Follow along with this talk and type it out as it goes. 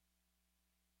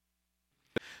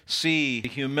see the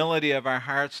humility of our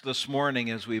hearts this morning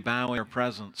as we bow in your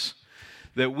presence.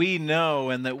 That we know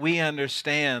and that we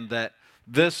understand that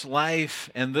this life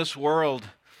and this world,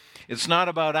 it's not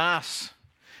about us.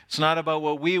 It's not about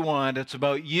what we want. It's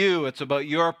about you. It's about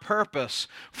your purpose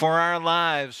for our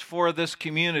lives, for this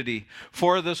community,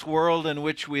 for this world in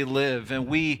which we live. And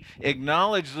we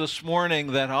acknowledge this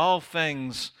morning that all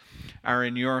things are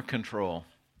in your control.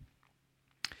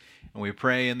 And we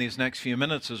pray in these next few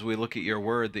minutes as we look at your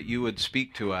word that you would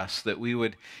speak to us, that we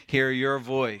would hear your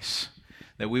voice,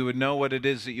 that we would know what it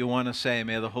is that you want to say.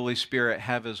 May the Holy Spirit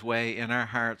have his way in our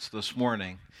hearts this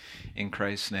morning. In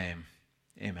Christ's name,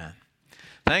 amen.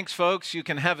 Thanks, folks. You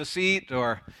can have a seat,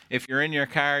 or if you're in your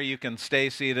car, you can stay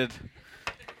seated.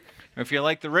 If you're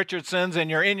like the Richardsons and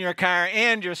you're in your car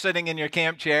and you're sitting in your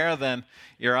camp chair, then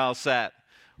you're all set.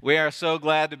 We are so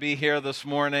glad to be here this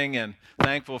morning and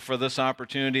thankful for this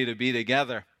opportunity to be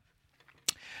together.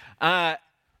 How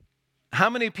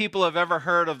many people have ever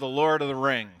heard of the Lord of the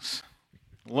Rings?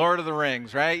 Lord of the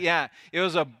Rings, right? Yeah, it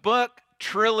was a book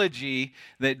trilogy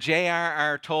that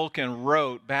J.R.R. Tolkien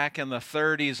wrote back in the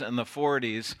 30s and the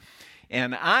 40s,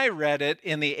 and I read it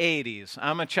in the 80s.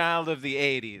 I'm a child of the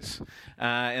 80s,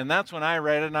 and that's when I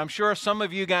read it, and I'm sure some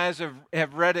of you guys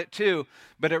have read it too,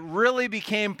 but it really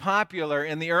became popular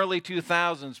in the early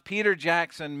 2000s. Peter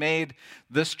Jackson made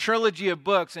this trilogy of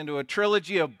books into a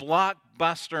trilogy of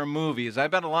blockbuster movies. I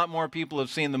bet a lot more people have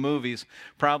seen the movies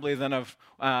probably than have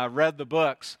read the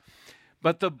books,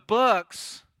 but the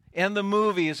books and the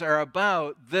movies are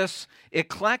about this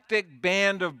eclectic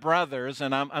band of brothers,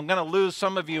 and I'm going to lose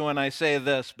some of you when I say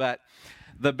this, but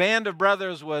the band of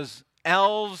brothers was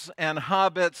elves and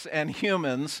hobbits and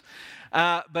humans,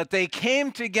 but they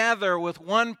came together with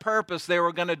one purpose. They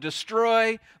were going to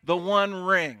destroy the One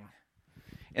Ring,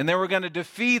 and they were going to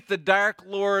defeat the Dark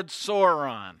Lord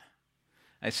Sauron.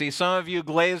 I see some of you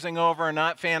glazing over,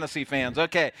 not fantasy fans.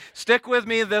 Okay, stick with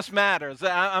me, this matters.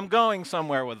 I'm going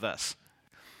somewhere with this.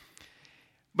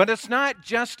 But it's not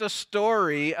just a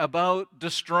story about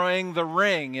destroying the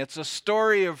ring. It's a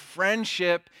story of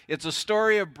friendship, it's a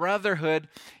story of brotherhood,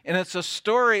 and it's a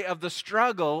story of the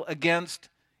struggle against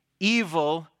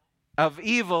evil, of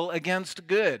evil against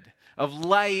good, of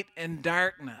light and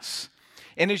darkness.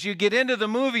 And as you get into the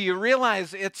movie, you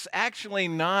realize it's actually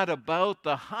not about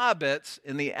the hobbits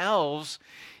and the elves.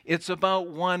 It's about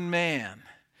one man.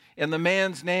 And the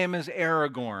man's name is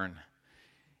Aragorn.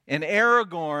 And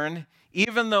Aragorn,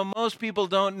 even though most people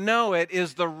don't know it,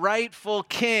 is the rightful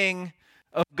king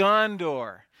of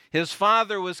Gondor. His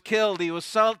father was killed. He was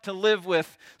sent to live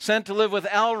with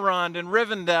Elrond and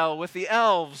Rivendell, with the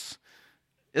elves.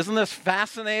 Isn't this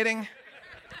fascinating?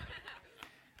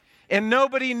 And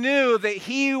nobody knew that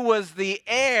he was the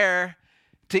heir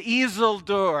to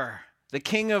Isildur, the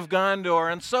king of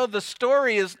Gondor. And so the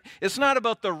story it's not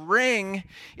about the ring,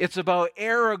 it's about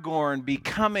Aragorn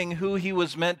becoming who he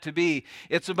was meant to be.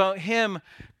 It's about him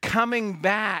coming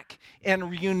back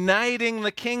and uniting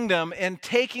the kingdom and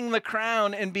taking the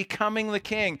crown and becoming the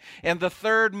king. And the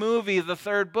third movie, the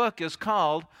third book, is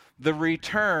called The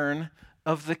Return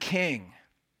of the King.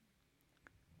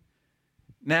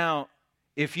 Now,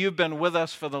 if you've been with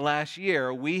us for the last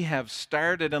year, we have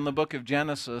started in the book of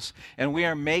Genesis, and we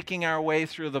are making our way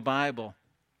through the Bible.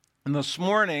 And this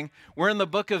morning, we're in the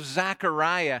book of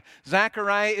Zechariah.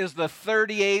 Zechariah is the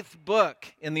 38th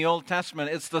book in the Old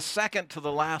Testament. It's the second to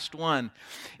the last one.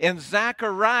 And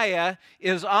Zechariah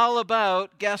is all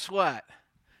about, guess what?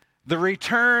 The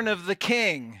return of the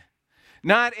king.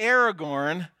 Not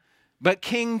Aragorn, but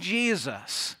King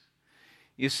Jesus.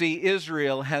 You see,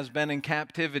 Israel has been in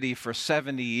captivity for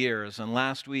 70 years, and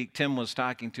last week Tim was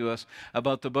talking to us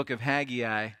about the book of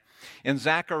Haggai. And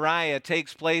Zechariah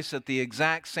takes place at the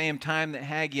exact same time that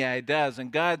Haggai does,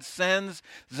 and God sends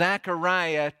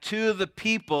Zechariah to the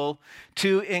people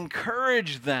to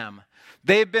encourage them.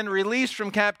 They've been released from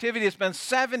captivity. It's been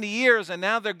 70 years, and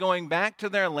now they're going back to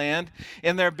their land,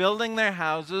 and they're building their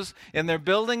houses, and they're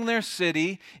building their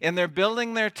city, and they're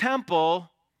building their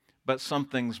temple, but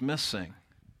something's missing.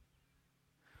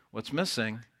 What's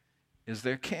missing is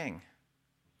their king.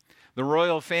 The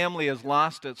royal family has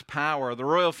lost its power. The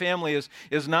royal family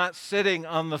is not sitting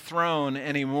on the throne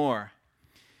anymore.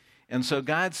 And so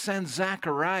God sends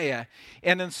Zechariah,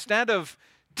 and instead of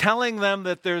telling them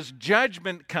that there's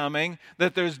judgment coming,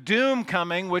 that there's doom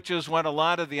coming, which is what a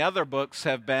lot of the other books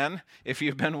have been, if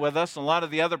you've been with us, a lot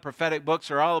of the other prophetic books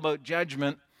are all about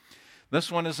judgment. This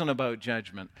one isn't about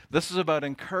judgment. This is about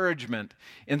encouragement.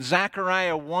 And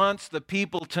Zechariah wants the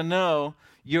people to know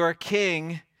your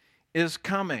king is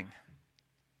coming.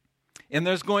 And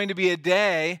there's going to be a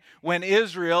day when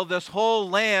Israel, this whole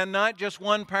land, not just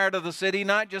one part of the city,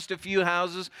 not just a few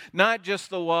houses, not just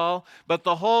the wall, but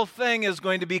the whole thing is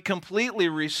going to be completely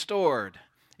restored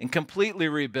and completely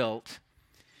rebuilt.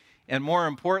 And more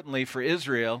importantly for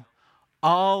Israel,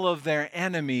 all of their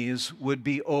enemies would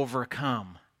be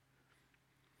overcome.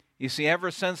 You see,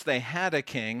 ever since they had a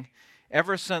king,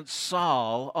 ever since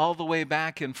Saul, all the way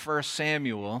back in 1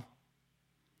 Samuel,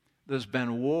 there's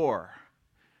been war.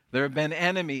 There have been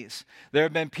enemies. There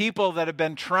have been people that have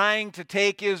been trying to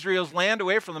take Israel's land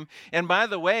away from them. And by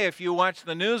the way, if you watch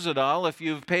the news at all, if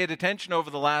you've paid attention over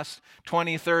the last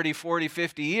 20, 30, 40,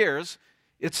 50 years,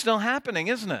 it's still happening,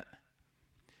 isn't it?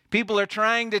 People are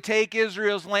trying to take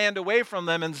Israel's land away from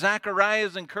them, and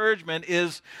Zechariah's encouragement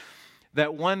is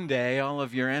that one day all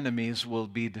of your enemies will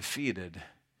be defeated,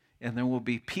 and there will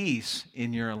be peace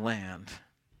in your land.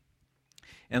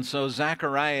 And so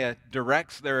Zechariah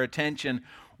directs their attention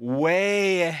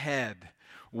way ahead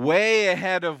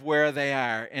of where they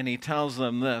are. And he tells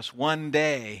them this: one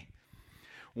day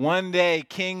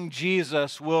King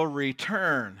Jesus will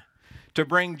return to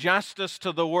bring justice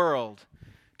to the world,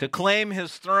 to claim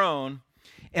his throne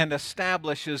and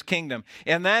establish his kingdom.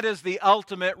 And that is the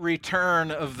ultimate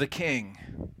return of the king.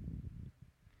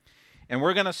 And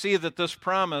we're going to see that this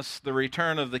promise, the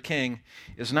return of the king,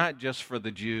 is not just for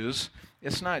the Jews.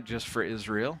 It's not just for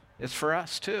Israel. It's for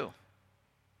us too.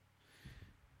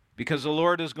 Because the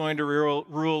Lord is going to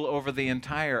rule over the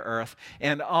entire earth,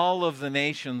 and all of the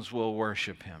nations will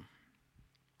worship him.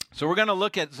 So we're going to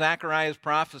look at Zechariah's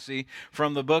prophecy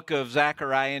from the book of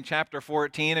Zechariah in chapter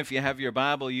 14. If you have your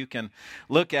Bible, you can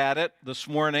look at it this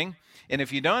morning. And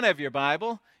if you don't have your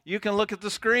Bible, you can look at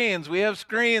the screens. We have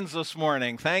screens this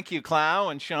morning. Thank you, Clau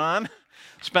and Sean.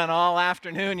 Spent all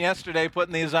afternoon yesterday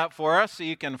putting these up for us so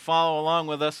you can follow along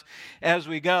with us as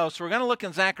we go. So we're going to look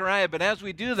in Zechariah, but as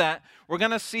we do that, we're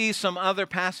going to see some other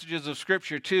passages of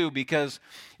Scripture too, because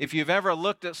if you've ever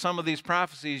looked at some of these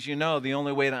prophecies, you know the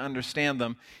only way to understand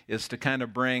them is to kind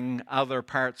of bring other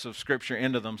parts of Scripture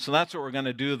into them. So that's what we're going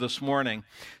to do this morning,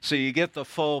 so you get the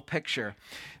full picture.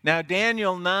 Now,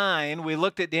 Daniel 9, we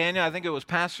looked at Daniel. I think it was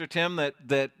Pastor Tim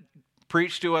that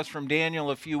preached to us from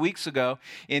Daniel a few weeks ago.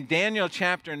 In Daniel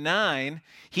chapter 9,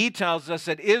 he tells us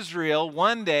that Israel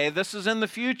one day, this is in the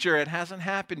future, it hasn't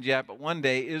happened yet, but one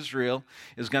day Israel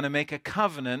is going to make a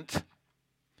covenant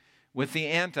with the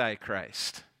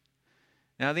Antichrist.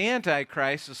 Now, the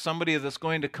Antichrist is somebody that's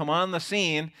going to come on the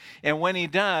scene, and when he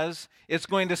does, it's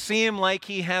going to seem like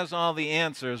he has all the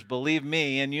answers. Believe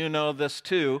me, and you know this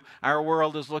too, our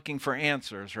world is looking for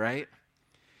answers, right?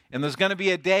 And there's going to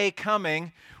be a day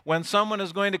coming when someone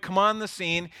is going to come on the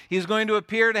scene. He's going to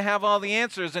appear to have all the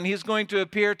answers, and he's going to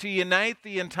appear to unite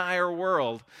the entire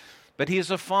world. But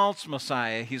he's a false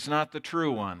Messiah. He's not the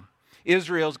true one.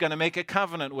 Israel's going to make a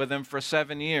covenant with him for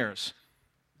 7 years.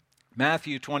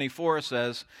 Matthew 24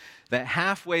 says that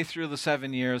halfway through the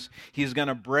 7 years, he's going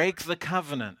to break the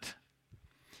covenant.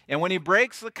 And when he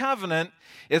breaks the covenant,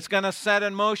 it's going to set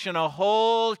in motion a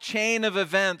whole chain of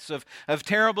events, of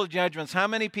terrible judgments. How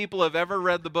many people have ever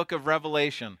read the book of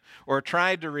Revelation or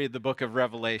tried to read the book of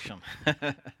Revelation?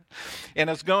 And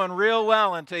it's going real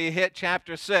well until you hit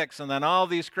chapter 6, and then all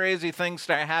these crazy things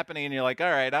start happening, and you're like,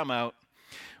 all right, I'm out.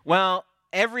 Well,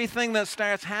 everything that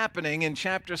starts happening in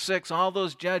chapter 6, all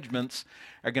those judgments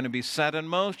are going to be set in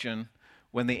motion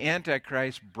when the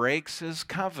Antichrist breaks his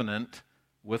covenant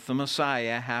with the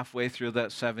Messiah halfway through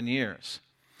that 7 years.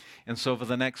 And so for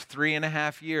the next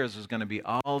 3.5 years, there's going to be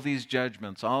all these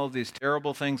judgments, all of these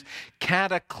terrible things,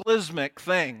 cataclysmic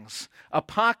things,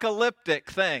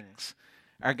 apocalyptic things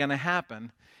are going to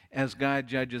happen as God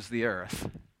judges the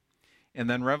earth. And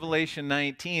then Revelation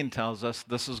 19 tells us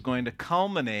this is going to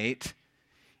culminate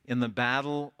in the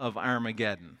battle of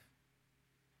Armageddon.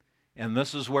 And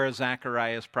this is where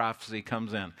Zechariah's prophecy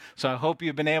comes in. So I hope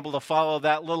you've been able to follow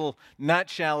that little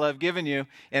nutshell I've given you.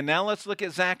 And now let's look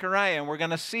at Zechariah, and we're going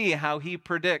to see how he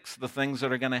predicts the things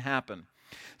that are going to happen.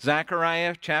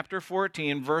 Zechariah chapter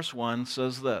 14, verse 1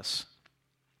 says this: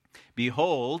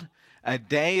 Behold, a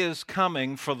day is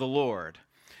coming for the Lord,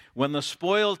 when the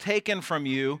spoil taken from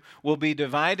you will be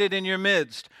divided in your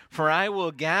midst, for I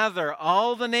will gather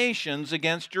all the nations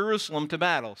against Jerusalem to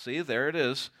battle. See, there it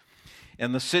is.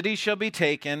 And the city shall be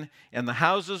taken, and the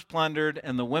houses plundered,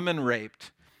 and the women raped.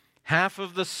 Half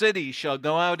of the city shall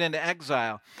go out into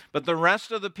exile, but the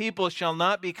rest of the people shall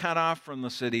not be cut off from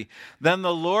the city. Then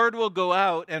the Lord will go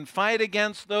out and fight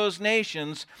against those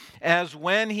nations as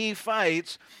when he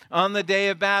fights on the day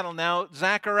of battle. Now,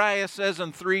 Zechariah says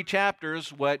in 3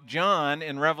 chapters what John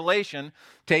in Revelation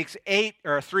takes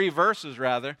 3 verses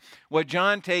rather, what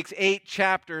John takes 8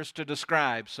 chapters to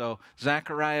describe. So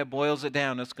Zechariah boils it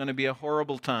down. It's going to be a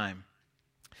horrible time.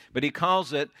 But he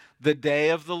calls it the day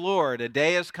of the Lord. A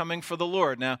day is coming for the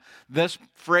Lord. Now, this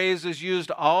phrase is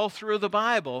used all through the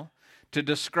Bible to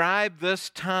describe this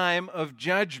time of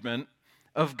judgment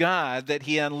of God that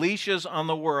he unleashes on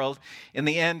the world in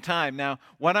the end time. Now,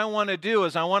 what I want to do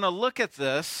is I want to look at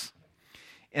this,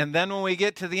 and then when we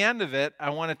get to the end of it, I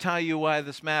want to tell you why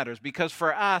this matters. Because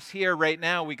for us here right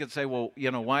now, we could say, well,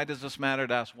 why does this matter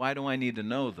to us? Why do I need to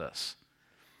know this?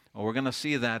 Well, we're going to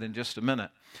see that in just a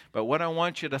minute. But what I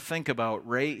want you to think about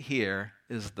right here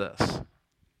is this.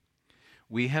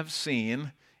 We have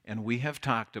seen and we have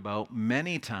talked about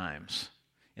many times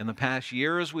in the past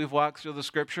year as we've walked through the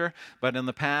Scripture, but in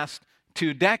the past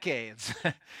 2 decades,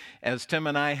 as Tim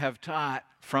and I have taught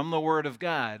from the Word of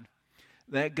God,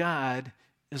 that God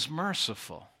is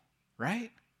merciful,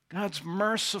 right? God's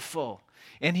merciful.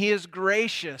 And he is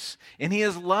gracious, and he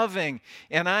is loving,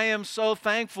 and I am so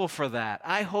thankful for that.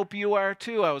 I hope you are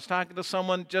too. I was talking to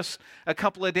someone just a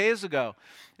couple of days ago.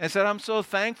 I said, I'm so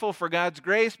thankful for God's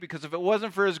grace, because if it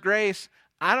wasn't for his grace,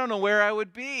 I don't know where I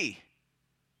would be.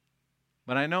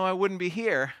 But I know I wouldn't be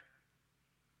here.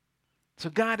 So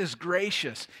God is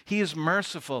gracious. He is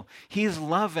merciful. He is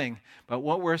loving. But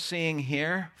what we're seeing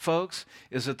here, folks,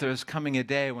 is that there's coming a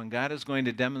day when God is going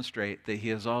to demonstrate that he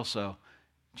is also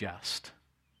just.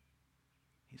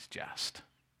 He's just.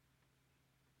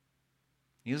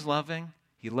 He's loving.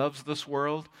 He loves this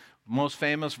world. Most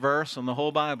famous verse in the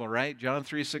whole Bible, right? John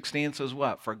 3:16 says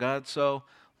what? For God so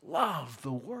loved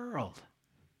the world.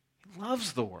 He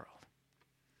loves the world.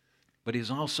 But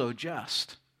he's also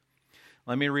just.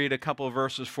 Let me read a couple of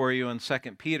verses for you in 2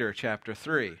 Peter chapter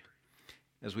 3.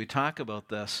 As we talk about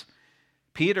this,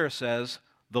 Peter says,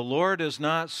 the Lord is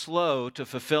not slow to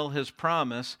fulfill his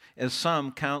promise, as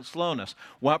some count slowness.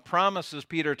 What promise is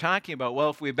Peter talking about? Well,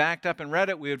 if we backed up and read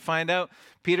it, we would find out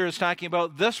Peter is talking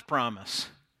about this promise.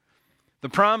 The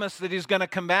promise that he's going to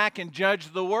come back and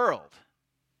judge the world.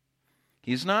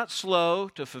 He's not slow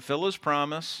to fulfill his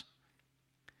promise.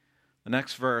 The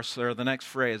next verse, or the next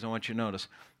phrase, I want you to notice.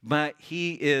 But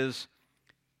he is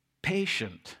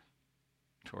patient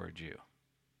toward you.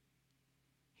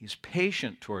 He's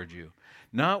patient toward you.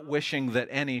 Not wishing that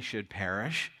any should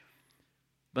perish,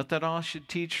 but that all should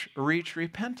reach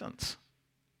repentance.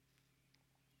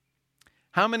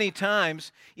 How many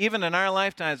times, even in our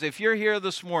lifetimes, if you're here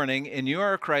this morning and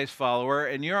you're a Christ follower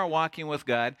and you're walking with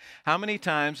God, how many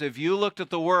times have you looked at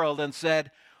the world and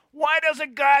said, why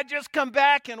doesn't God just come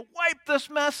back and wipe this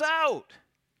mess out?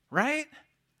 Right?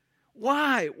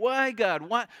 Why? Why, God?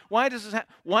 Why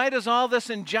does all this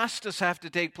injustice have to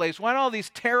take place? Why do all these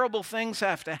terrible things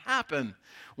have to happen?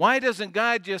 Why doesn't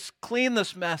God just clean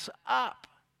this mess up?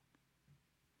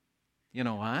 You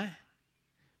know why?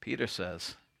 Peter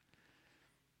says,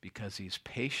 because he's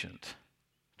patient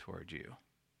toward you.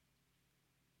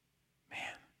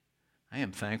 Man, I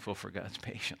am thankful for God's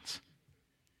patience.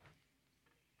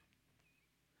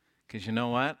 Because you know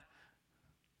what?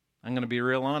 I'm going to be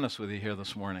real honest with you here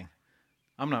this morning.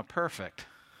 I'm not perfect.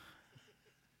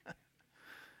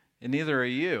 And neither are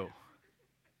you.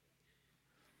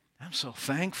 I'm so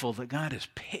thankful that God is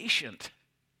patient.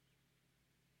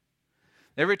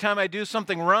 Every time I do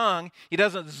something wrong, he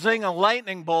doesn't zing a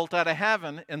lightning bolt out of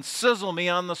heaven and sizzle me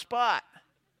on the spot.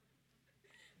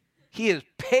 He is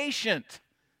patient.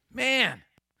 Man,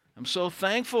 I'm so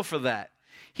thankful for that.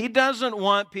 He doesn't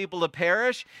want people to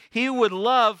perish. He would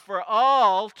love for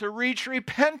all to reach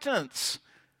repentance.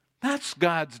 That's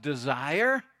God's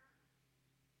desire.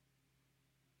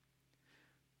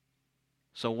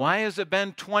 So why has it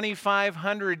been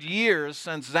 2,500 years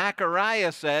since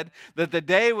Zechariah said that the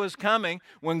day was coming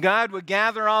when God would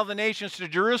gather all the nations to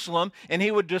Jerusalem and he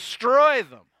would destroy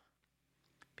them?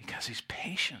 Because he's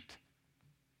patient.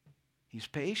 He's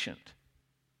patient.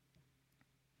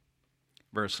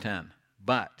 Verse 10,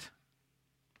 but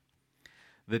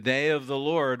the day of the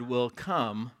Lord will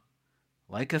come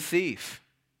like a thief.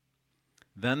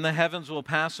 Then the heavens will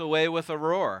pass away with a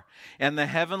roar, and the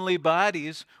heavenly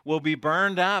bodies will be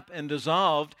burned up and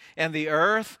dissolved, and the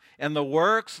earth and the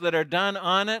works that are done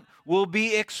on it will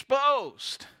be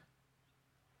exposed.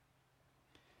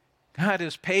 God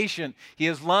is patient, he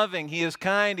is loving, he is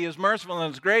kind, he is merciful,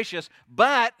 and he is gracious,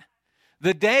 but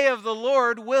the day of the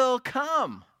Lord will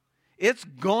come. It's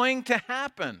going to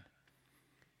happen.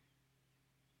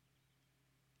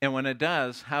 And when it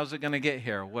does, how's it going to get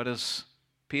here? What does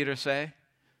Peter say?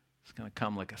 It's going to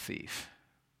come like a thief.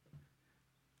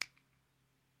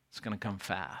 It's going to come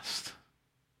fast.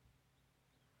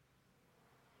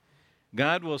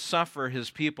 God will suffer his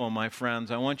people, my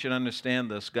friends. I want you to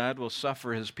understand this. God will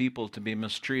suffer his people to be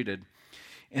mistreated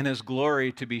and his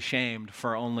glory to be shamed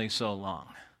for only so long.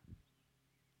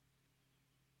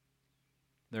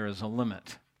 There is a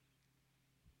limit.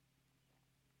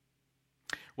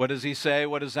 What does he say?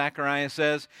 What does Zechariah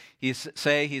says? He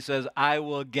says, I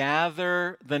will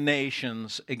gather the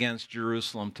nations against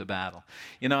Jerusalem to battle.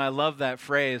 You know, I love that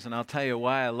phrase, and I'll tell you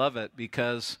why I love it,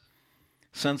 because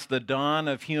since the dawn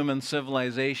of human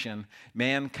civilization,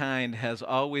 mankind has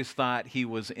always thought he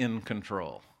was in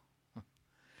control.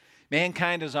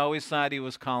 Mankind has always thought he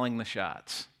was calling the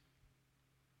shots.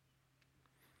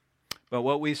 But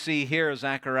what we see here,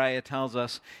 Zechariah tells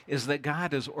us, is that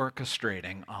God is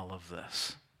orchestrating all of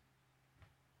this.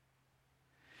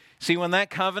 See, when that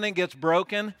covenant gets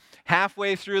broken,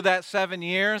 halfway through that 7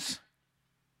 years,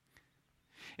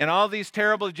 and all these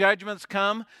terrible judgments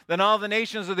come, then all the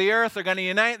nations of the earth are going to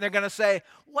unite, and they're going to say,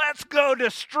 let's go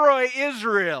destroy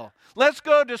Israel. Let's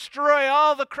go destroy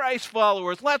all the Christ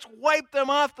followers. Let's wipe them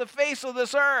off the face of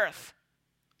this earth.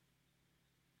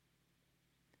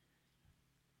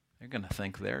 They're going to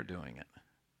think they're doing it.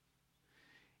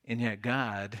 And yet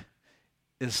God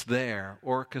is there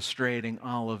orchestrating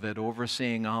all of it,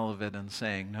 overseeing all of it, and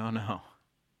saying, no,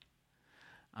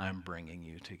 I'm bringing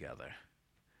you together.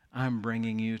 I'm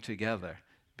bringing you together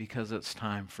because it's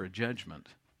time for judgment.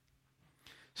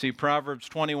 See, Proverbs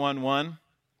 21:1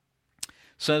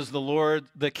 says,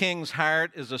 the king's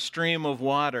heart is a stream of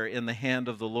water in the hand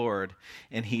of the Lord,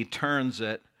 and he turns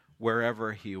it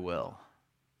wherever he will.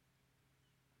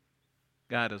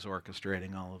 God is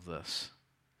orchestrating all of this.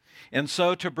 And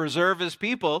so to preserve his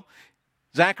people,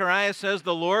 Zechariah says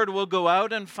the Lord will go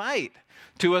out and fight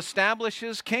to establish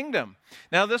his kingdom.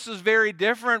 Now, this is very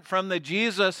different from the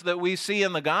Jesus that we see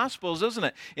in the Gospels, isn't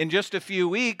it? In just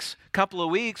a couple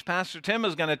of weeks, Pastor Tim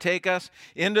is going to take us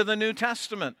into the New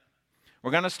Testament.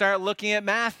 We're going to start looking at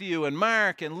Matthew and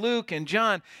Mark and Luke and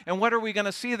John. And what are we going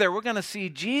to see there? We're going to see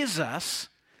Jesus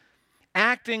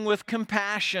acting with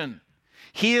compassion,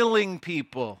 healing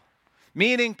people,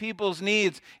 meeting people's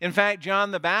needs. In fact,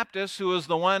 John the Baptist, who was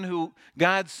the one who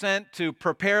God sent to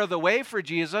prepare the way for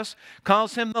Jesus,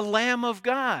 calls him the Lamb of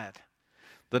God.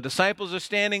 The disciples are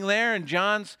standing there, and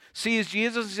John sees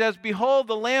Jesus and says, behold,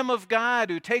 the Lamb of God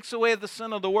who takes away the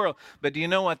sin of the world. But do you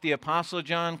know what the Apostle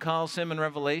John calls him in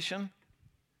Revelation?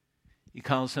 He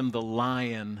calls him the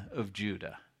Lion of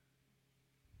Judah.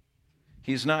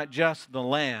 He's not just the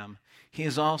Lamb,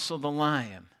 he's also the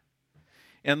Lion.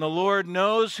 And the Lord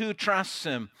knows who trusts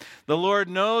him. The Lord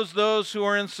knows those who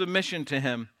are in submission to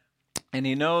him. And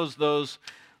he knows those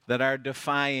that are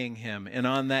defying him. And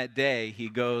on that day, he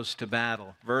goes to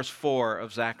battle. Verse 4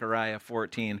 of Zechariah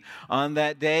 14. On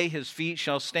that day, his feet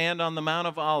shall stand on the Mount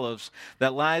of Olives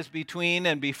that lies between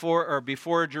and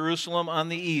before Jerusalem on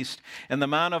the east. And the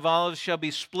Mount of Olives shall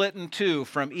be split in two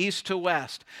from east to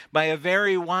west by a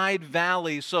very wide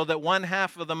valley, so that one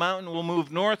half of the mountain will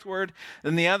move northward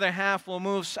and the other half will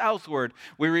move southward.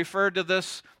 We referred to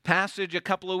this passage a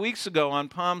couple of weeks ago on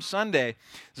Palm Sunday.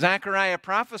 Zechariah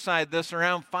prophesied this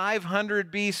around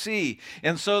 500 BC.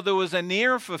 And so there was a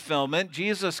near fulfillment.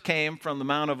 Jesus came from the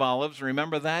Mount of Olives.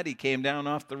 Remember that? He came down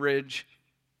off the ridge,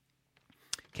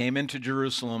 came into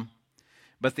Jerusalem.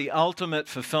 But the ultimate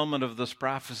fulfillment of this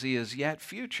prophecy is yet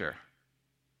future.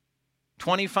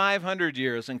 2,500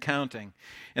 years and counting,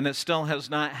 and it still has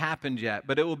not happened yet,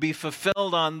 but it will be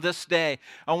fulfilled on this day.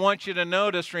 I want you to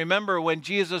notice, remember when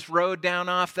Jesus rode down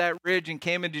off that ridge and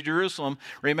came into Jerusalem,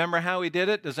 remember how he did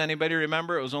it? Does anybody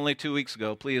remember? It was only 2 weeks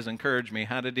ago. Please encourage me.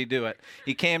 How did he do it?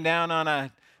 He came down on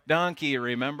a donkey,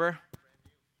 remember?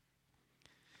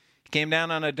 He came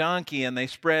down on a donkey, and they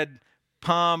spread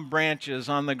palm branches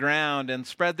on the ground and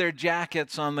spread their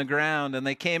jackets on the ground, and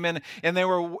he came in and they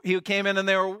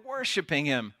were worshiping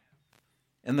him,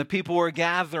 and the people were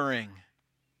gathering.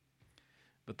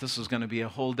 But this is going to be a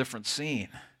whole different scene,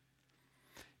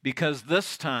 because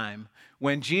this time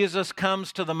when Jesus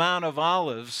comes to the Mount of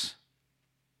Olives,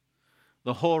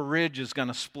 the whole ridge is going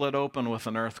to split open with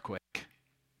an earthquake.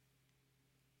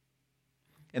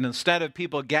 And instead of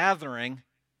people gathering,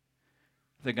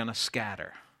 they're going to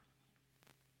scatter,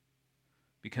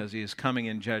 because he is coming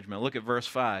in judgment. Look at verse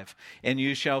 5. And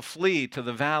you shall flee to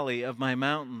the valley of my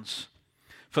mountains,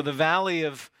 for the valley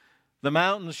of the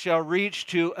mountains shall reach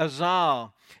to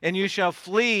Azal, and you shall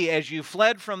flee as you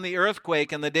fled from the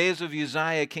earthquake in the days of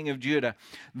Uzziah, king of Judah.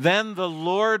 Then the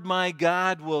Lord my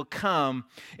God will come,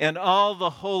 and all the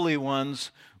holy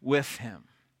ones with him.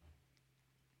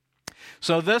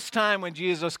 So this time when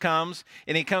Jesus comes,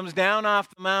 and he comes down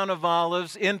off the Mount of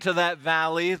Olives into that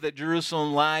valley that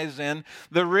Jerusalem lies in,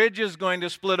 the ridge is going to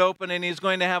split open and he's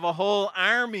going to have a whole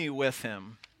army with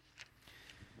him.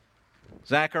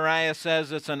 Zechariah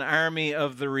says it's an army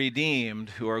of the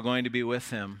redeemed who are going to be with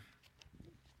him.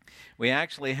 We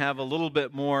actually have a little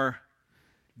bit more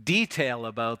detail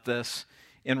about this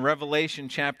in Revelation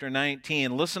chapter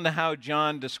 19. Listen to how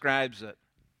John describes it.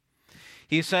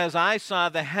 He says, I saw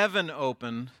the heaven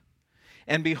opened,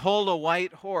 and behold, a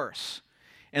white horse.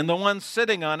 And the one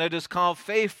sitting on it is called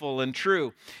Faithful and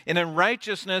True. And in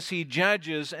righteousness he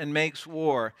judges and makes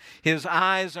war. His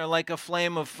eyes are like a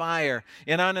flame of fire,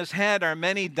 and on his head are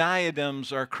many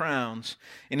diadems or crowns.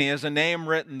 And he has a name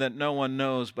written that no one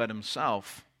knows but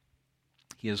himself.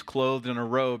 He is clothed in a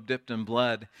robe dipped in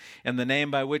blood, and the name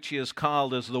by which he is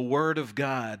called is the Word of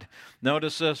God.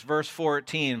 Notice this, verse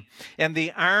 14. And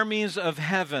the armies of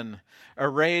heaven,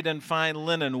 arrayed in fine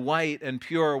linen, white and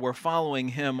pure, were following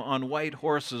him on white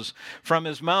horses. From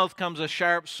his mouth comes a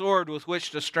sharp sword with which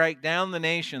to strike down the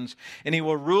nations, and he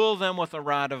will rule them with a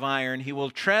rod of iron. He will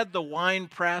tread the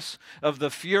winepress of the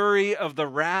fury of the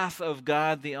wrath of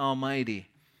God the Almighty.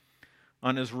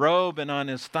 On his robe and on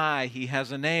his thigh he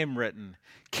has a name written,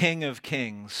 King of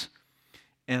Kings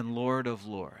and Lord of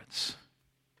Lords.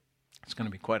 It's going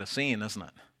to be quite a scene, isn't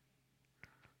it?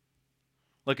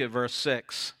 Look at verse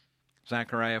 6,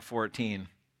 Zechariah 14.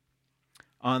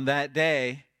 On that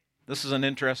day, this is an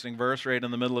interesting verse right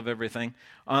in the middle of everything.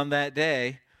 On that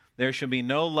day, there shall be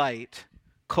no light,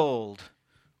 cold,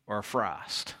 or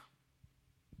frost.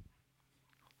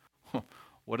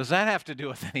 What does that have to do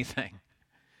with anything?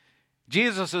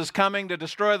 Jesus is coming to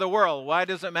destroy the world. Why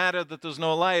does it matter that there's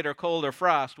no light or cold or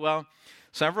frost? Well,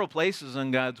 several places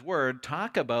in God's Word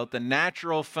talk about the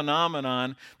natural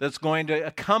phenomenon that's going to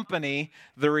accompany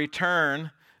the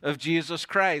return of Jesus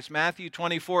Christ. Matthew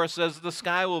 24 says the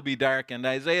sky will be darkened.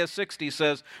 Isaiah 60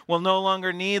 says we'll no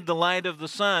longer need the light of the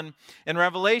sun. And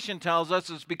Revelation tells us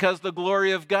it's because the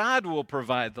glory of God will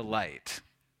provide the light.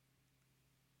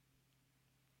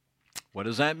 What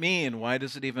does that mean? Why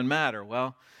does it even matter?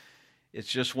 Well, it's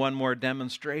just one more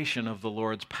demonstration of the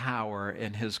Lord's power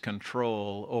and his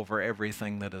control over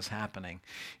everything that is happening.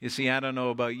 You see, I don't know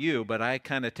about you, but I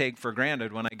kind of take for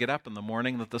granted when I get up in the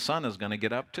morning that the sun is going to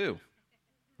get up too,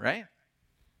 right?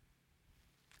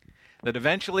 That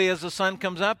eventually as the sun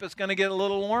comes up, it's going to get a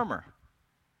little warmer.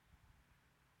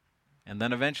 And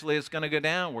then eventually it's going to go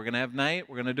down. We're going to have night.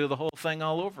 We're going to do the whole thing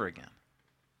all over again.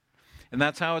 And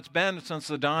that's how it's been since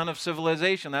the dawn of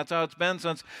civilization. That's how it's been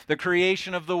since the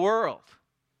creation of the world.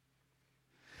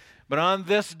 But on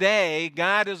this day,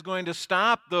 God is going to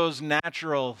stop those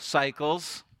natural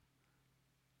cycles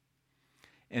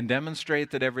and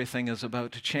demonstrate that everything is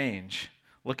about to change.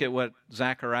 Look at what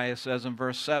Zechariah says in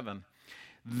verse 7.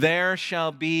 There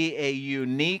shall be a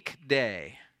unique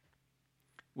day,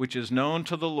 which is known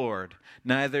to the Lord,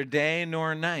 neither day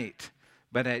nor night,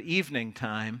 but at evening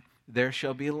time there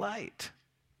shall be light.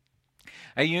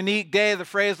 A unique day, the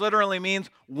phrase literally means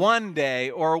one day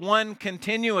or one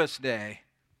continuous day.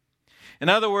 In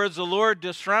other words, the Lord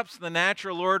disrupts the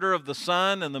natural order of the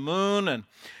sun and the moon and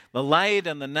the light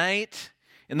and the night,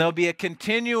 and there'll be a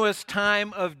continuous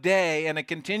time of day and a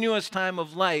continuous time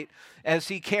of light as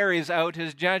he carries out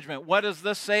his judgment. What does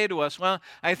this say to us? Well,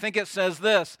 I think it says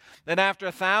this, that after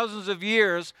thousands of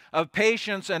years of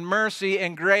patience and mercy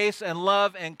and grace and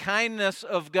love and kindness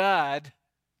of God,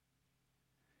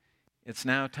 it's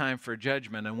now time for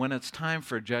judgment. And when it's time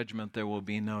for judgment, there will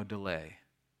be no delay.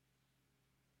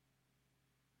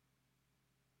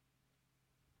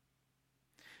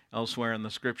 Elsewhere in the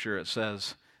scripture it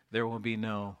says, there will be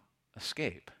no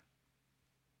escape.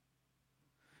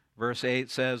 Verse 8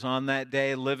 says, on that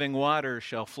day living waters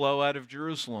shall flow out of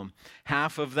Jerusalem,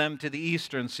 half of them to the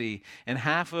eastern sea, and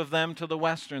half of them to the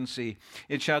western sea.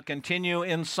 It shall continue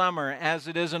in summer as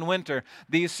it is in winter.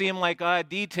 These seem like odd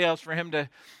details for him to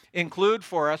include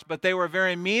for us, but they were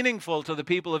very meaningful to the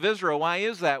people of Israel. Why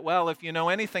is that? Well, if you know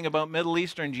anything about Middle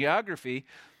Eastern geography,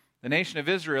 the nation of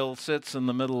Israel sits in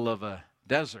the middle of a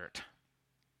desert.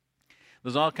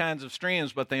 There's all kinds of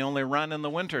streams, but they only run in the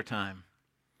wintertime.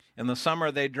 In the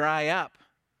summer, they dry up,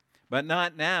 but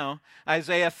not now.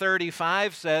 Isaiah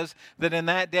 35 says that in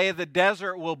that day, the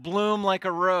desert will bloom like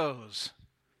a rose.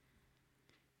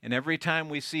 And every time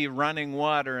we see running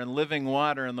water and living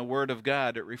water in the Word of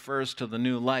God, it refers to the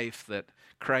new life that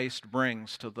Christ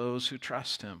brings to those who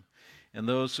trust him and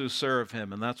those who serve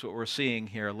him. And that's what we're seeing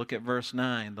here. Look at verse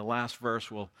 9. The last verse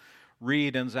we'll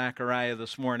read in Zechariah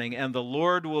this morning, and the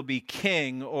Lord will be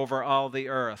king over all the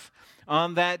earth.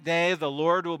 On that day, the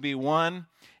Lord will be one,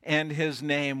 and his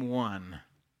name one.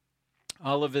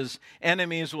 All of his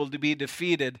enemies will be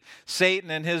defeated. Satan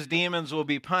and his demons will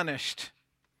be punished.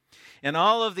 And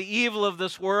all of the evil of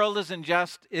this world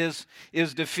is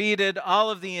defeated.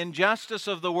 All of the injustice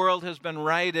of the world has been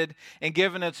righted and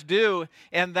given its due.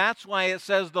 And that's why it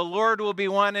says the Lord will be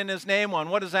one and his name one.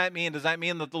 What does that mean? Does that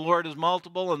mean that the Lord is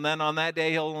multiple and then on that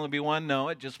day he'll only be one? No,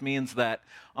 it just means that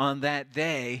on that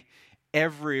day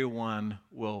everyone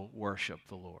will worship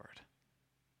the Lord.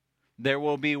 There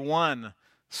will be one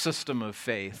system of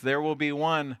faith. There will be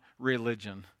one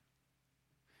religion.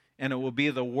 And it will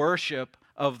be the worship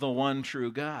of the one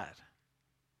true God.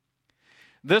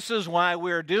 This is why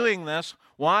we're doing this,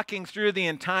 walking through the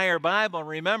entire Bible,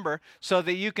 remember, so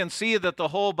that you can see that the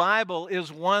whole Bible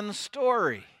is one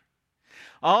story.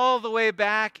 All the way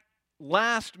back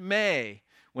last May,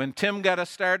 when Tim got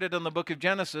us started in the book of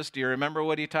Genesis, do you remember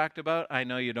what he talked about? I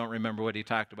know you don't remember what he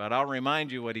talked about. I'll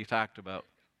remind you what he talked about.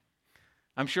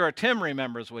 I'm sure Tim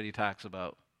remembers what he talks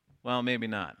about. Well, maybe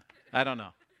not. I don't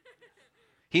know.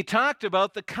 He talked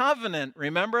about the covenant.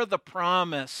 Remember the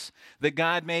promise that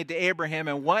God made to Abraham.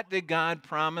 And what did God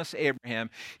promise Abraham?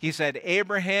 He said,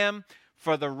 Abraham,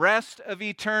 for the rest of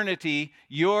eternity,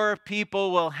 your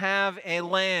people will have a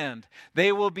land.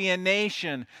 They will be a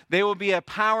nation. They will be a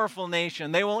powerful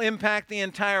nation. They will impact the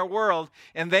entire world.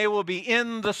 And they will be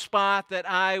in the spot that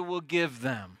I will give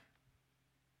them.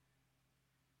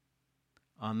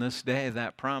 On this day,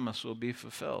 that promise will be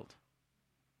fulfilled.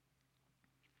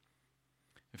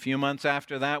 A few months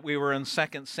after that, we were in 2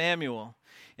 Samuel,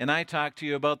 and I talked to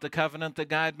you about the covenant that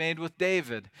God made with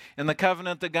David. And the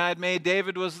covenant that God made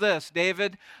David was this: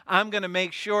 David, I'm going to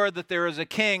make sure that there is a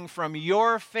king from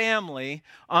your family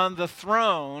on the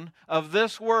throne of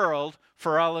this world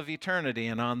for all of eternity.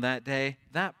 And on that day,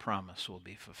 that promise will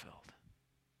be fulfilled.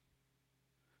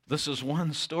 This is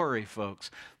one story,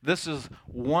 folks. This is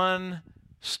one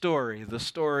story, the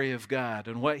story of God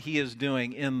and what he is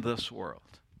doing in this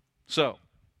world. So,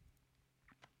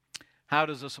 how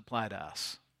does this apply to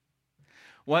us?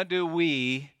 What do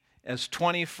we, as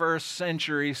 21st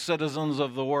century citizens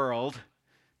of the world,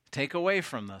 take away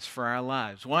from this for our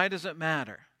lives? Why does it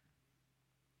matter?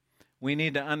 We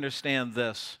need to understand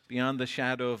this beyond the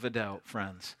shadow of a doubt,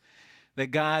 friends, that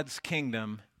God's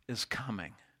kingdom is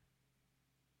coming,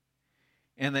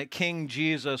 and that King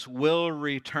Jesus will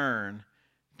return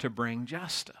to bring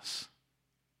justice.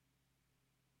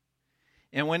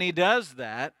 And when he does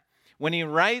that, when he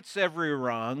rights every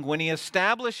wrong, when he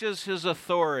establishes his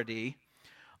authority,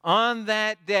 on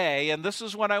that day, and this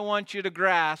is what I want you to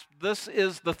grasp, this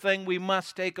is the thing we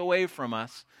must take away from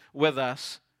us, with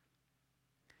us,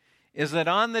 is that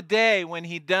on the day when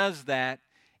he does that,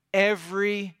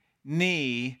 every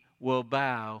knee will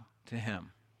bow to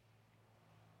him.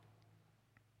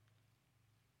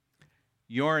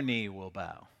 Your knee will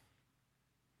bow.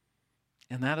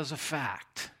 And that is a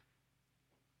fact.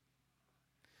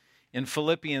 In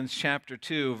Philippians chapter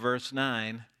 2, verse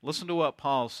 9, listen to what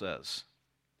Paul says.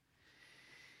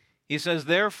 He says,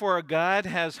 therefore God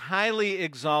has highly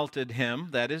exalted him,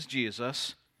 that is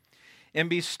Jesus, and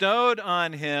bestowed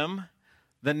on him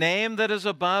the name that is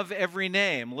above every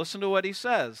name. Listen to what he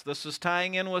says. This is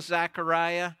tying in with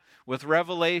Zechariah, with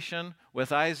Revelation,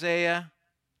 with Isaiah.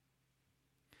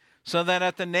 So that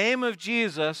at the name of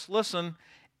Jesus, listen,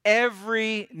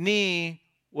 every knee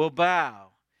will bow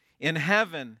in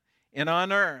heaven and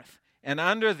on earth and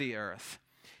under the earth,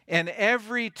 and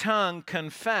every tongue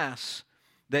confess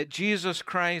that Jesus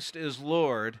Christ is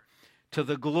Lord, to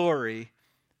the glory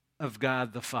of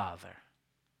God the Father.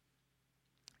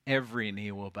 Every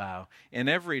knee will bow, and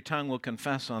every tongue will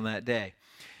confess on that day.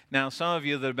 Now, some of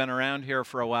you that have been around here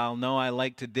for a while know I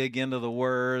like to dig into the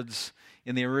words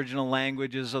in the original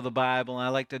languages of the Bible, and I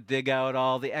like to dig out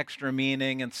all the extra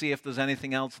meaning and see if there's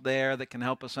anything else there that can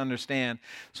help us understand.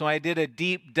 So I did a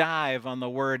deep dive on the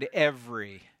word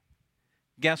every.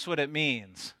 Guess what it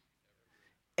means?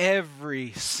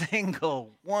 Every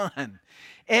single one.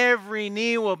 Every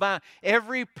knee will bow.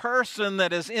 Every person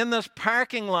that is in this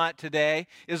parking lot today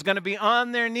is going to be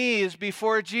on their knees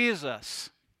before Jesus.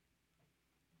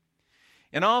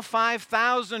 And all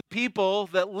 5,000 people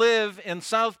that live in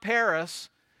South Paris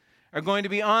are going to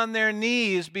be on their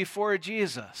knees before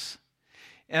Jesus.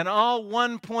 And all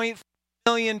 1.3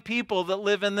 million people that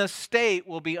live in this state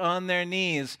will be on their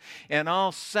knees. And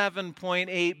all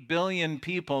 7.8 billion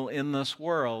people in this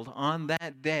world on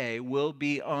that day will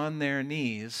be on their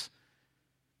knees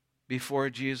before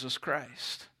Jesus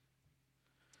Christ.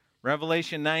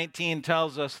 Revelation 19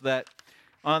 tells us that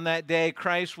On that day,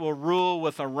 Christ will rule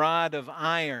with a rod of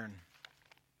iron.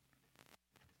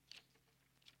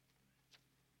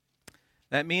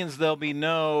 That means there'll be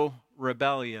no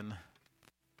rebellion.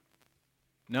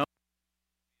 No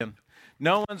rebellion.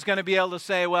 No one's going to be able to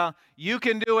say, well, you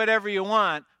can do whatever you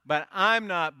want, but I'm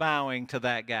not bowing to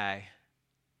that guy.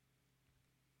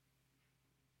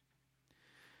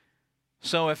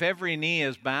 So if every knee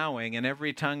is bowing and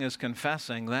every tongue is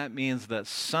confessing, that means that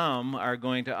some are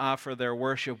going to offer their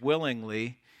worship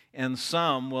willingly and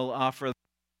some will offer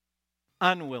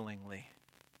unwillingly.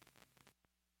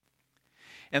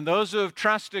 And those who have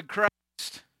trusted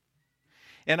Christ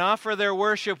and offer their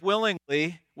worship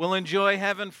willingly will enjoy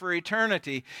heaven for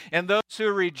eternity. And those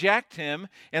who reject him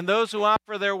and those who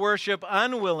offer their worship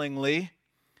unwillingly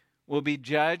will be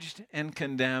judged and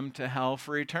condemned to hell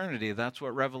for eternity. That's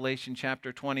what Revelation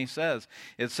chapter 20 says.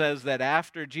 It says that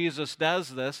after Jesus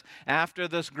does this, after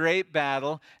this great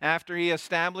battle, after he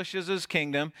establishes his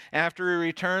kingdom, after he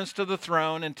returns to the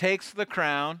throne and takes the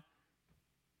crown,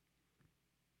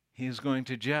 he is going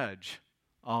to judge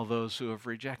all those who have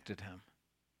rejected him.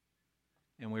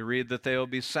 And we read that they will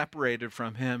be separated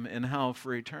from him in hell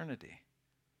for eternity.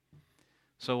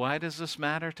 So why does this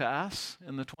matter to us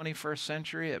in the 21st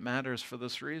century? It matters for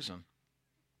this reason.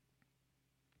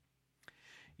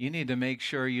 You need to make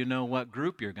sure you know what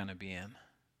group you're going to be in.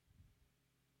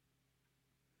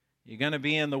 You're going to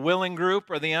be in the willing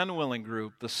group or the unwilling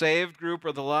group, the saved group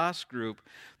or the lost group,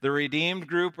 the redeemed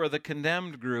group or the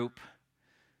condemned group.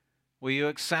 Will you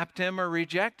accept him or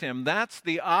reject him? That's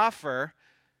the offer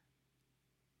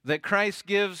that Christ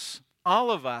gives all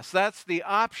of us. That's the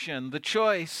option, the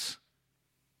choice.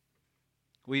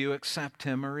 Will you accept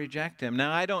him or reject him?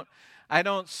 Now, I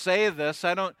don't say this,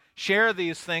 I don't share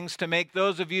these things to make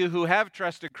those of you who have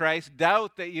trusted Christ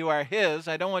doubt that you are his.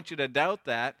 I don't want you to doubt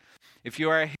that. If you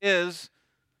are his,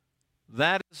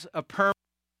 that is a permanent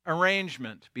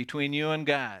arrangement between you and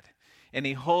God. And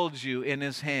he holds you in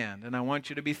his hand. And I want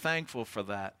you to be thankful for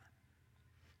that.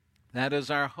 That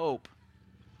is our hope.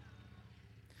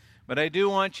 But I do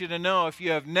want you to know, if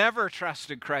you have never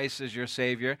trusted Christ as your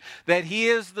Savior, that he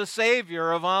is the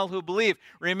Savior of all who believe.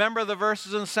 Remember the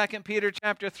verses in 2 Peter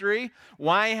chapter 3?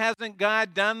 Why hasn't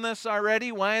God done this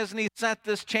already? Why hasn't he set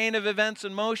this chain of events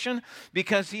in motion?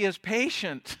 Because he is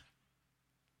patient.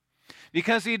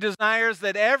 Because he desires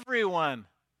that everyone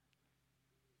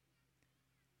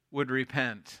would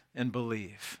repent and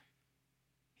believe.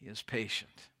 He is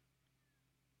patient.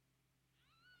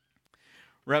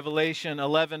 Revelation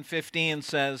 11:15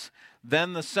 says,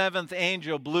 "Then the seventh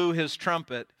angel blew his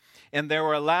trumpet, and there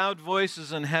were loud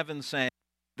voices in heaven saying,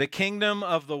 the kingdom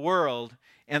of the world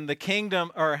and the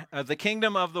kingdom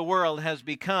of the world has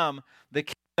become the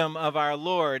kingdom of our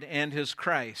Lord and his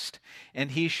Christ,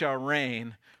 and he shall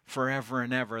reign forever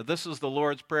and ever." This is the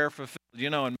Lord's Prayer fulfilled. You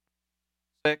know, in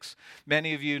Matthew 6,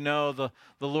 many of you know the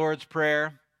Lord's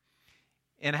Prayer.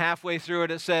 And halfway through it,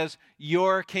 it says,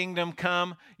 "Your kingdom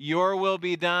come, your will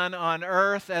be done on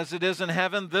earth as it is in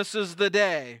heaven." This is the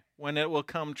day when it will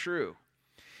come true.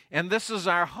 And this is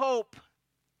our hope.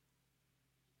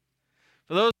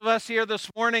 For those of us here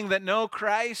this morning that know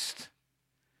Christ,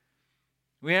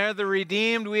 we are the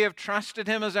redeemed. We have trusted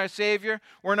him as our Savior.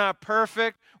 We're not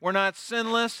perfect. We're not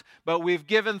sinless. But we've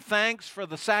given thanks for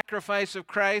the sacrifice of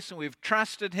Christ. And we've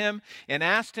trusted him and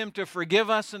asked him to forgive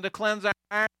us and to cleanse our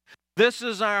heart. This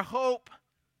is our hope,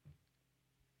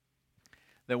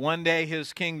 that one day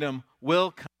his kingdom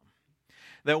will come.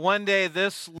 That one day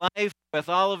this life, with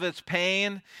all of its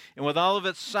pain and with all of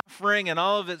its suffering and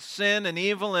all of its sin and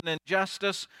evil and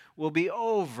injustice, will be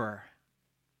over.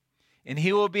 And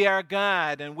he will be our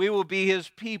God and we will be his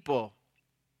people.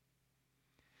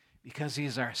 Because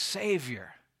he's our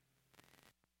Savior.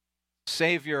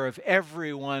 Savior of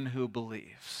everyone who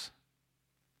believes.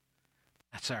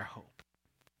 That's our hope.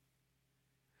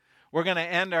 We're going to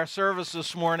end our service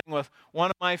this morning with one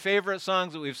of my favorite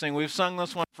songs that we've sung. We've sung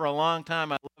this one for a long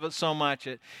time. I love it so much.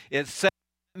 It sends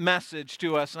a message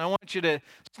to us. And I want you to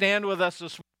stand with us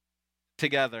this morning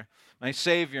together. My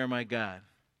Savior, my God.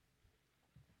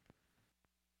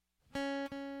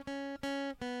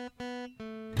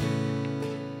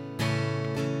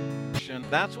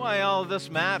 That's why all of this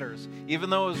matters, even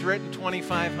though it was written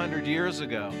 2,500 years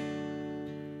ago.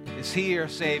 Is he your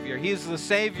Savior? He's the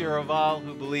Savior of all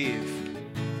who believe.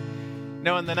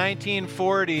 Now, in the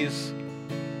 1940s,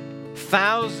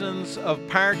 thousands of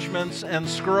parchments and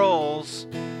scrolls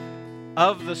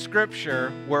of the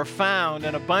Scripture were found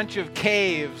in a bunch of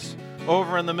caves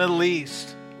over in the Middle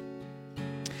East.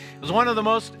 It was one of the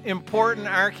most important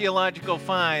archaeological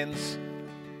finds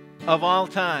of all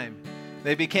time.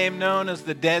 They became known as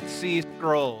the Dead Sea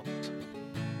Scrolls.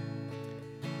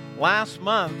 last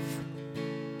month,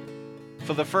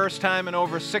 for the first time in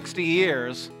over 60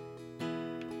 years,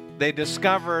 they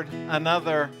discovered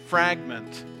another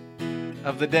fragment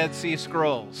of the Dead Sea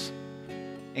Scrolls.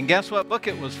 And guess what book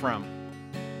it was from?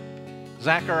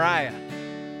 Zechariah.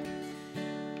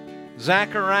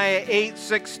 Zechariah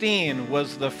 8:16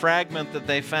 was the fragment that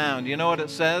they found. You know what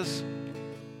it says?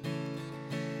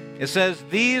 It says,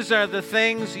 "These are the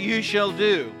things you shall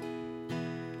do.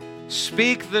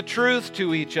 Speak the truth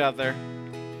to each other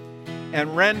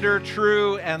and render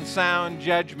true and sound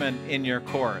judgment in your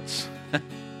courts."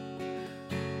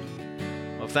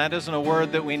 Well, if that isn't a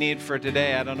word that we need for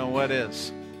today, I don't know what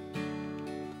is.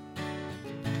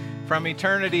 From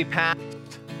eternity past,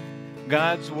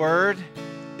 God's word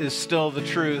is still the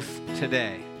truth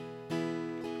today.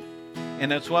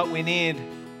 And it's what we need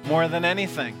more than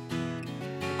anything.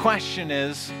 The question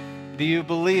is, do you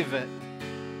believe it?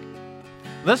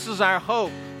 This is our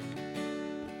hope.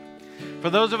 For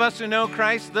those of us who know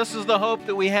Christ, this is the hope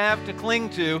that we have to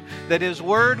cling to, that His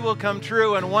word will come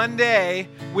true, and one day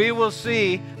we will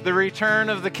see the return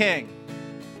of the King.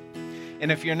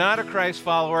 And if you're not a Christ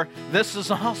follower, this is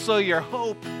also your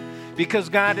hope, because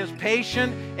God is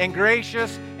patient and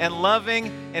gracious and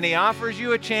loving, and He offers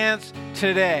you a chance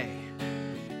today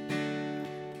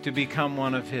to become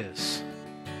one of His.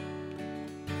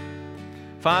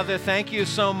 Father, thank you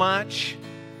so much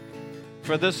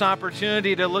for this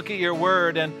opportunity to look at your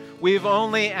word, and we've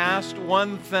only asked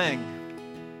one thing: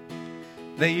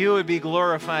 that you would be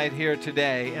glorified here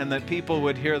today and that people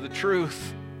would hear the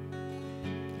truth.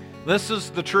 This is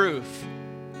the truth.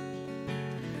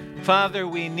 Father,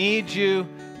 we need you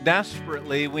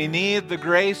desperately. We need the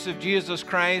grace of Jesus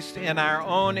Christ in our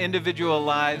own individual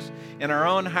lives, in our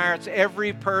own hearts.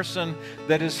 Every person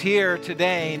that is here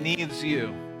today needs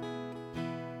you.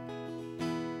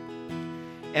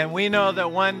 And we know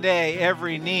that one day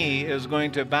every knee is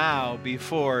going to bow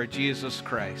before Jesus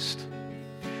Christ.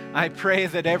 I pray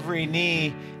that every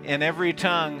knee and every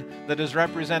tongue that is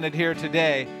represented here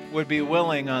today would be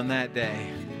willing on that day.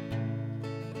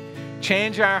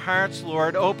 Change our hearts,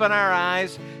 Lord. Open our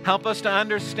eyes. Help us to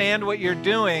understand what you're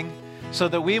doing so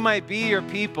that we might be your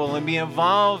people and be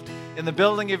involved in the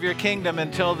building of your kingdom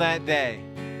until that day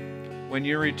when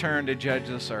you return to judge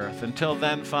this earth. Until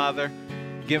then, Father,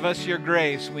 give us your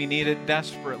grace. We need it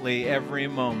desperately every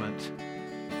moment.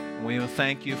 And we will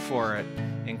thank you for it.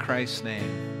 In Christ's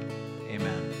name,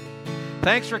 amen.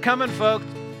 Thanks for coming, folks.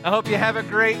 I hope you have a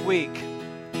great week.